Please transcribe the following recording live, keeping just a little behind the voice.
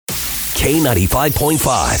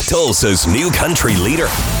K95.5, Tulsa's new country leader.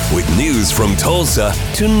 With news from Tulsa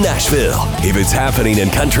to Nashville. If it's happening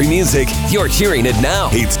in country music, you're hearing it now.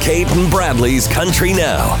 It's Cait and Bradley's Country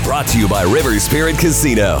Now. Brought to you by River Spirit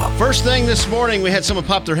Casino. First thing this morning, we had someone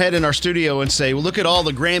pop their head in our studio and say, well, look at all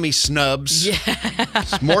the Grammy snubs. Yeah.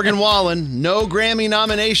 Morgan Wallen, no Grammy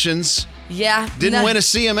nominations. Yeah. Didn't win a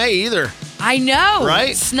CMA either. I know.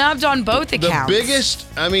 Right? Snubbed on both accounts.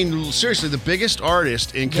 Seriously, the biggest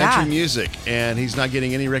artist in country music, and he's not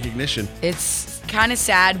getting any recognition. It's kind of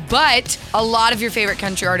sad, but a lot of your favorite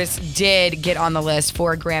country artists did get on the list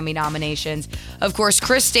for Grammy nominations. Of course,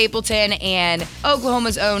 Chris Stapleton and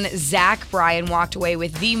Oklahoma's own Zach Bryan walked away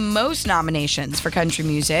with the most nominations for country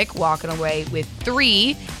music, walking away with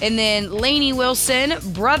 3. And then Lainey Wilson,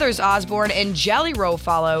 Brothers Osborne, and Jelly Roll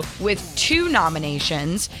follow with 2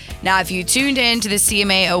 nominations. Now, if you tuned in to the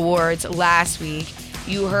CMA Awards last week,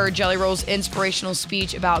 you heard Jelly Roll's inspirational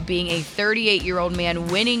speech about being a 38-year-old man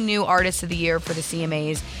winning New Artist of the Year for the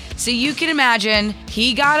CMAs. So you can imagine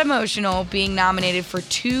he got emotional being nominated for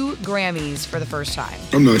 2 Grammys for the first time.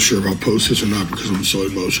 I'm not sure if I'll post this or not because I'm so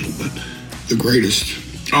emotional, but the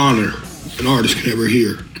greatest honor an artist can ever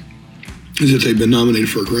hear is that they've been nominated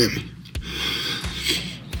for a Grammy.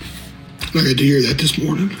 I got to hear that this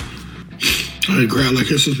morning. I didn't cry like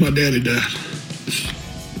this since my daddy died.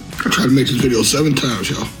 I tried to make this video 7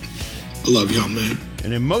 times, y'all. I love y'all, man.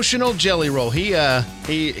 An emotional Jelly Roll. He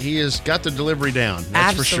has got the delivery down.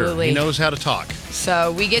 That's for sure. He knows how to talk.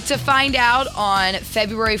 So we get to find out on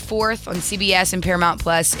February 4th on CBS and Paramount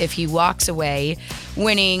Plus if he walks away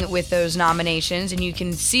winning with those nominations. And you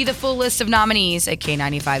can see the full list of nominees at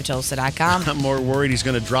K95Tulsa.com. I'm more worried he's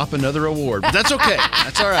going to drop another award, but that's okay.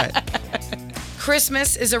 That's all right.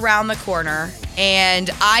 Christmas is around the corner, and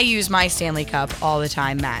I use my Stanley Cup all the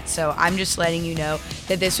time, Matt. So I'm just letting you know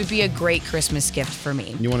that this would be a great Christmas gift for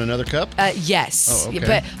me. You want another cup? Yes. Oh,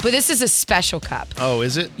 okay. But this is a special cup. Oh,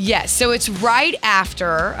 is it? Yes. So it's right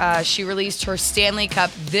after she released her Stanley Cup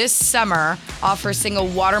this summer off her single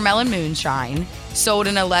Watermelon Moonshine, sold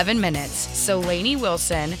in 11 minutes. So Lainey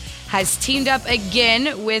Wilson has teamed up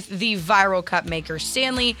again with the viral cup maker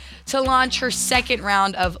Stanley to launch her second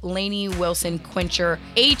round of Lainey Wilson Quencher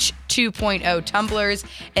H2.0 tumblers,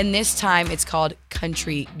 and this time it's called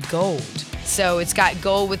Country Gold. So it's got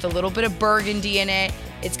gold with a little bit of burgundy in it.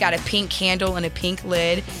 It's got a pink handle and a pink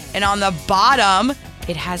lid, and on the bottom,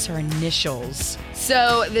 it has her initials.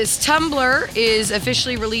 So this tumbler is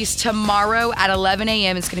officially released tomorrow at 11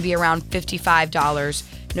 a.m. It's going to be around $55.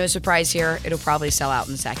 No surprise here. It'll probably sell out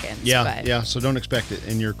in seconds. Yeah. So don't expect it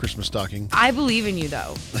in your Christmas stocking. I believe in you,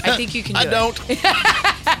 though. I think you can do it. I don't.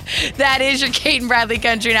 That is your Cait and Bradley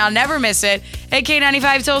Country Now. Never miss it at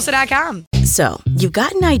K95Tulsa.com. So, you've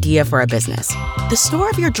got an idea for a business. The store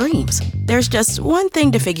of your dreams. There's just one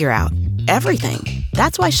thing to figure out. Everything.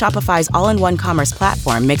 That's why Shopify's all-in-one commerce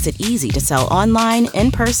platform makes it easy to sell online,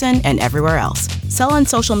 in person, and everywhere else. Sell on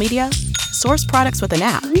social media, source products with an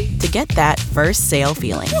app to get that first sale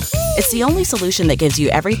feeling. It's the only solution that gives you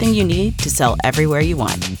everything you need to sell everywhere you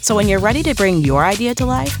want. So when you're ready to bring your idea to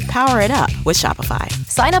life, power it up with Shopify.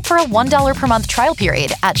 Sign up for a $1 per month trial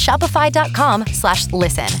period at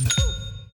shopify.com/listen.